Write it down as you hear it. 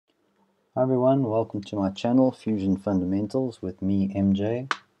Hi everyone, welcome to my channel Fusion Fundamentals with me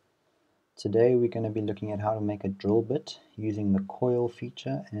MJ. Today we're going to be looking at how to make a drill bit using the coil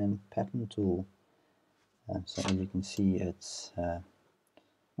feature and pattern tool. So as you can see, it's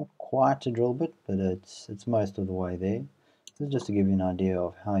not quite a drill bit, but it's most of the way there. This is just to give you an idea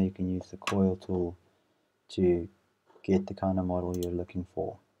of how you can use the coil tool to get the kind of model you're looking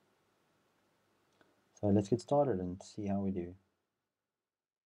for. So let's get started and see how we do.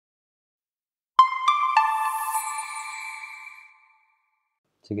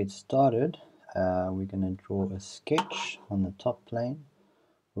 To get started, we're going to draw a sketch on the top plane.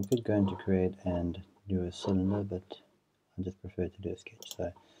 We could go into create and do a cylinder, but I just prefer to do a sketch,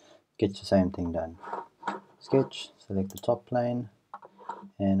 so get the same thing done. Sketch, select the top plane,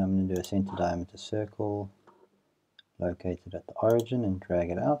 and I'm going to do a center diameter circle located at the origin and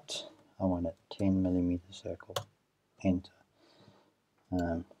drag it out. I want a 10mm circle. Enter.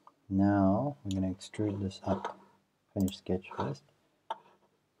 Now we're going to extrude this up. Finish sketch first.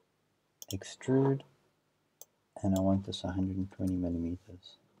 Extrude, and I want this 120mm.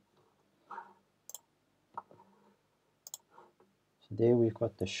 So there we've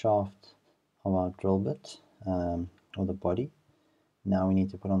got the shaft of our drill bit, or the body. Now we need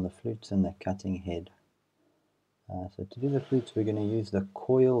to put on the flutes and the cutting head. So to do the flutes, we're going to use the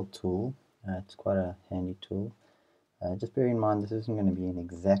coil tool. It's quite a handy tool. Just bear in mind this isn't going to be an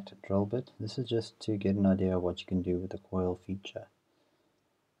exact drill bit. This is just to get an idea of what you can do with the coil feature.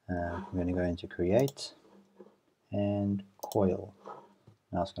 I'm going to go into create and coil.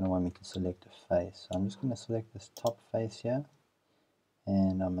 Now it's going to want me to select a face. So I'm just going to select this top face here,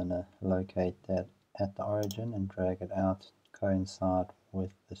 and I'm going to locate that at the origin and drag it out, coincide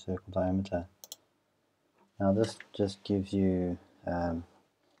with the circle diameter. Now this just gives you the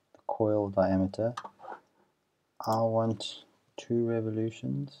coil diameter. I want 2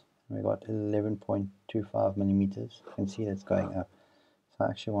 revolutions. We got 11.25mm. You can see that's going up. So I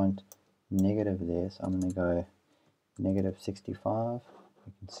actually want negative there, so I'm going to go negative 65.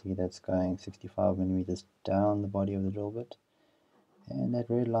 You can see that's going 65mm down the body of the drill bit. And that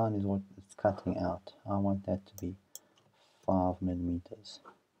red line is what it's cutting out. I want that to be 5mm.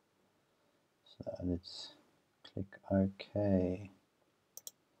 So let's click OK.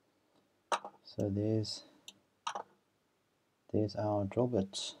 So there's our drill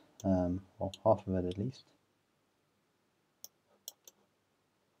bit, well, half of it at least.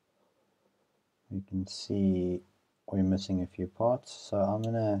 You can see we're missing a few parts, so I'm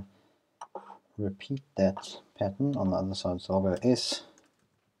going to repeat that pattern on the other side. So I'll go S,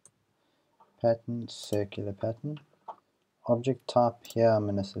 pattern, circular pattern. Object type here, I'm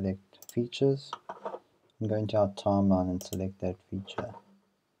going to select features. I'm going to our timeline and select that feature.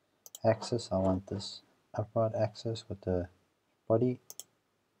 Axis, I want this upright axis with the body.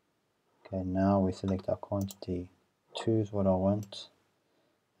 Okay, now we select our quantity. 2 is what I want.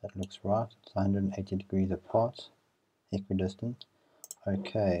 That looks right. It's 180 degrees apart, equidistant.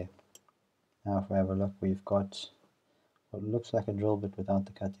 Okay, now if we have a look, we've got what looks like a drill bit without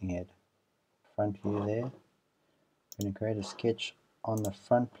the cutting head. Front view there. I'm going to create a sketch on the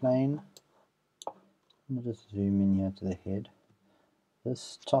front plane. I'm going to just zoom in here to the head.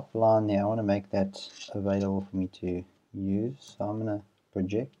 This top line there, I want to make that available for me to use. So I'm going to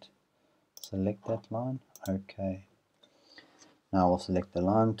project, select that line. Okay. Now I'll select the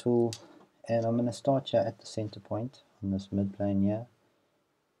line tool, and I'm going to start here at the center point on this mid plane here.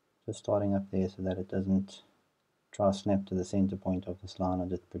 Just starting up there so that it doesn't try to snap to the center point of this line I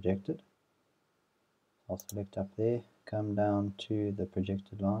just projected. I'll select up there, come down to the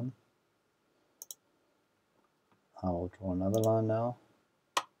projected line. I will draw another line now,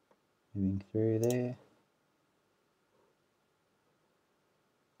 moving through there.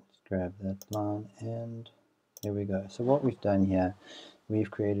 Let's grab that line, and there we go. So what we've done here,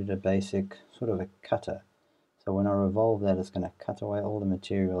 we've created a basic sort of a cutter. So when I revolve that, it's going to cut away all the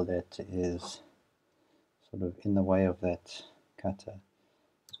material that is sort of in the way of that cutter. I'm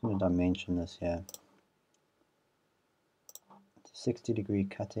just going to dimension this here. It's a 60-degree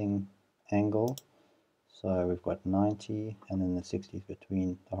cutting angle. So we've got 90, and then the 60 is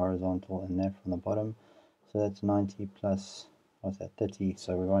between the horizontal and that from the bottom. So that's 90 plus, what's that, 30,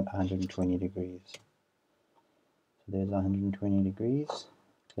 so we want 120 degrees. So there's 120 degrees.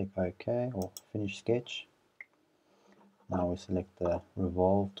 Click OK, or finish sketch. Now we select the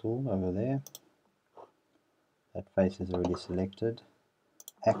revolve tool over there. That face is already selected.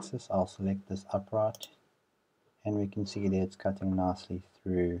 Axis, I'll select this upright, and we can see there it's cutting nicely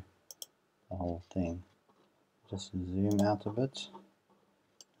through the whole thing. Just zoom out a bit,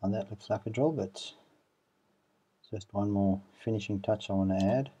 and that looks like a drill bit. Just one more finishing touch I want to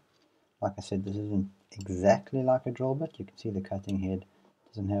add. Like I said, this isn't exactly like a drill bit. You can see the cutting head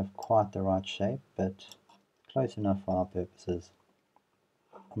doesn't have quite the right shape, but close enough for our purposes.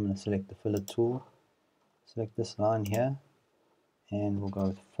 I'm going to select the fillet tool, select this line here, and we'll go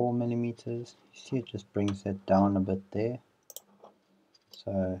with 4 millimeters. You see it just brings that down a bit there,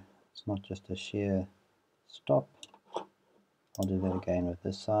 so it's not just a sheer stop. I'll do that again with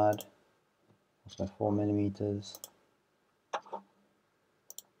this side, also 4 millimeters,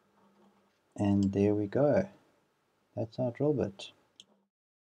 and there we go. That's our drill bit.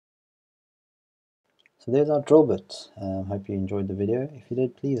 So there's our drill bit. Hope you enjoyed the video. If you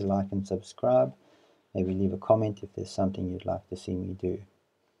did, please like and subscribe. Maybe leave a comment if there's something you'd like to see me do.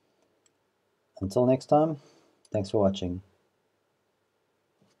 Until next time, thanks for watching.